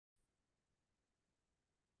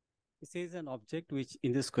This is an object which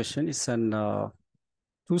in this question is an 2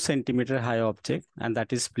 centimeter high object, and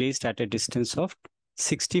that is placed at a distance of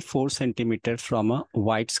 64 centimeter from a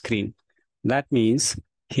white screen. That means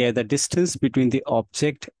here the distance between the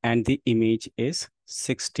object and the image is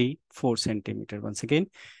 64 centimeter. Once again,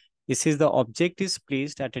 this is the object is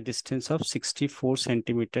placed at a distance of 64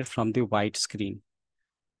 centimeter from the white screen,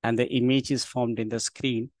 and the image is formed in the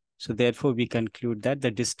screen. So therefore, we conclude that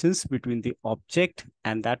the distance between the object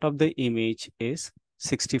and that of the image is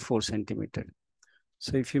 64 centimeter.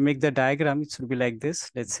 So if you make the diagram, it should be like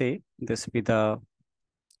this. Let's say this will be the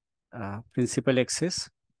principal axis.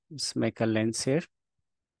 Let's make a lens here.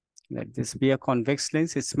 Let this be a convex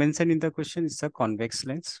lens. It's mentioned in the question, it's a convex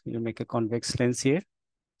lens. You make a convex lens here.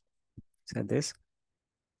 So this.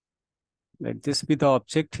 Let this be the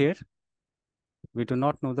object here. We do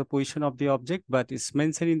not know the position of the object, but it's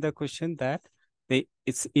mentioned in the question that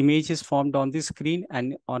its image is formed on the screen,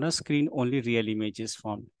 and on a screen only real image is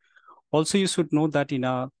formed. Also, you should know that in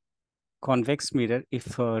a convex mirror,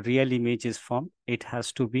 if a real image is formed, it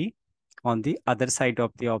has to be on the other side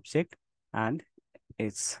of the object and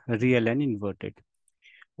it's real and inverted.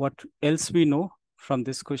 What else we know from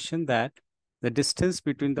this question that the distance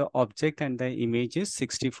between the object and the image is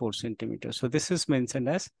 64 centimeters. So this is mentioned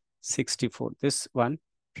as 64. This one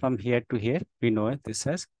from here to here, we know this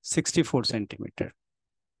as 64 centimeter.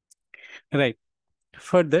 Right.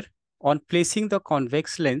 Further, on placing the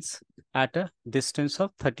convex lens at a distance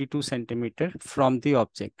of 32 centimeter from the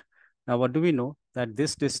object. Now, what do we know? That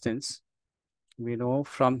this distance, we know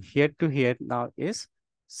from here to here now is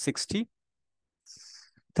 32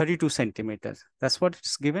 centimeters. That's what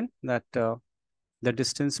it's given, that the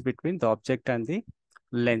distance between the object and the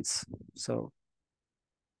lens. So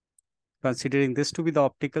considering this to be the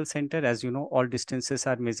optical center, as you know, all distances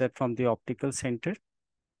are measured from the optical center.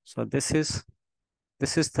 So this is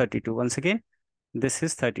 32. Once again, this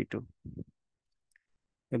is 32.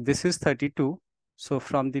 If this is 32, so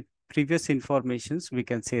from the previous informations, we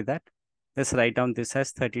can say that, let's write down this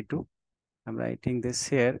as 32. I'm writing this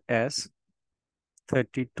here as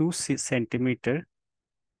 32 centimeter,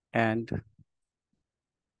 and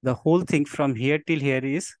the whole thing from here till here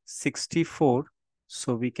is 64.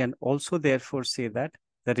 So we can also therefore say that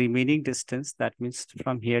the remaining distance, that means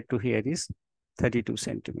from here to here, is 32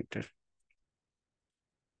 centimeter.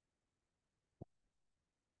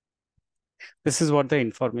 This is what the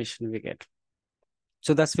information we get.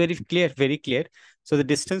 So that's very clear, very clear. So the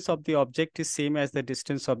distance of the object is same as the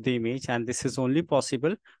distance of the image, and this is only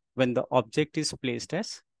possible when the object is placed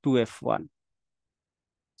as 2f1.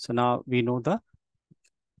 So now we know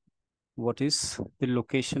what is the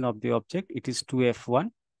location of the object. It is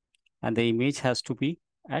 2f1, and the image has to be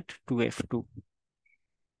at 2f2.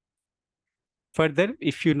 Further,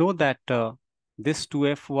 if you know that this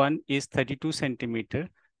 2f1 is 32 centimeter,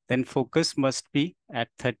 then focus must be at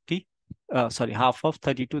half of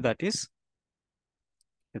 32, that is,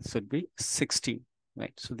 it should be 16,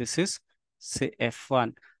 right? So this is, say,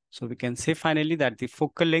 f1. So we can say finally that the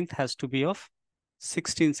focal length has to be of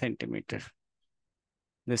 16 centimeter.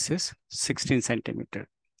 This is 16 centimeter.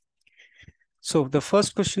 So the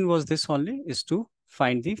first question was this only, is to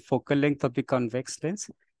find the focal length of the convex lens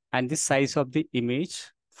and the size of the image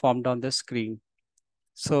formed on the screen.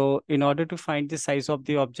 So in order to find the size of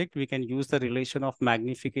the object, we can use the relation of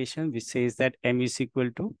magnification, which says that m is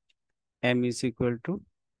equal to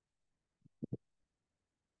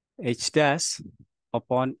h dash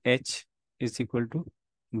upon h is equal to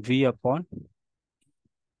v upon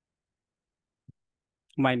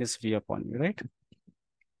minus v upon u, right?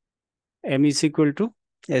 M is equal to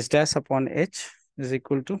s dash upon h is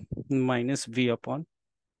equal to minus v upon,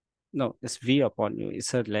 no, it's v upon u.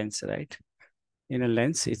 It's a lens, right? In a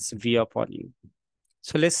lens, it's v upon u.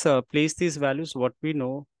 So let's place these values. What we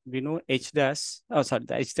know h dash, the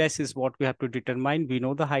h dash is what we have to determine. We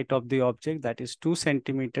know the height of the object, that is 2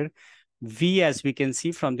 centimeter. V, as we can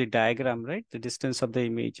see from the diagram, right? The distance of the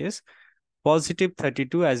image is positive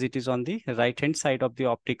 32, as it is on the right-hand side of the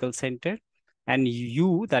optical center. And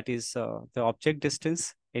u, that is the object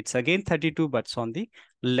distance, it's again 32, but it's on the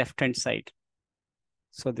left-hand side.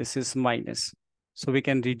 So this is minus. So we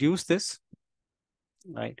can reduce this,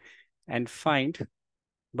 right? And find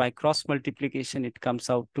by cross multiplication, it comes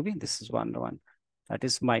out to be, this is 1, that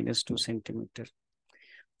is minus 2 centimeter.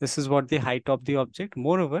 This is what the height of the object.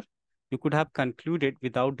 Moreover, you could have concluded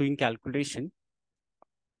without doing calculation,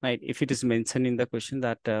 right? If it is mentioned in the question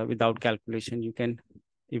that without calculation, you can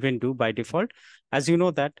even do by default. As you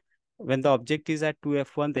know that when the object is at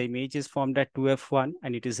 2f1, the image is formed at 2f1,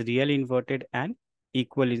 and it is real inverted and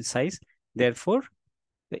equal in size. Therefore,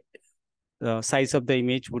 the size of the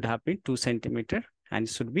image would have been 2 centimeter and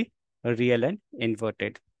it should be real and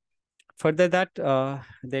inverted. Further that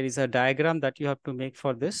there is a diagram that you have to make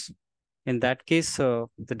for this. In that case,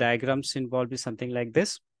 the diagrams involved is something like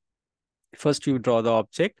this. First, you draw the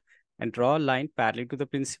object and draw a line parallel to the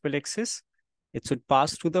principal axis. It should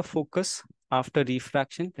pass through the focus after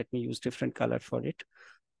refraction. Let me use different color for it.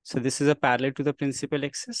 So this is a parallel to the principal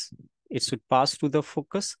axis. It should pass through the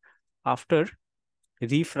focus after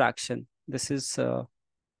refraction. This is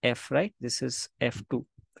F, right? This is F2.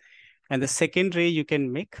 And the second ray you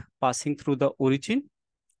can make passing through the origin.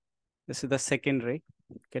 This is the second ray.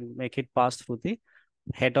 You can make it pass through the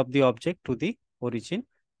head of the object to the origin.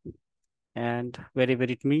 And wherever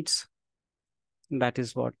it meets, that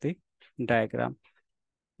is what the diagram.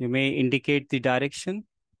 You may indicate the direction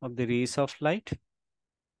of the rays of light.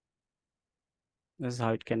 This is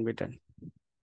how it can be done.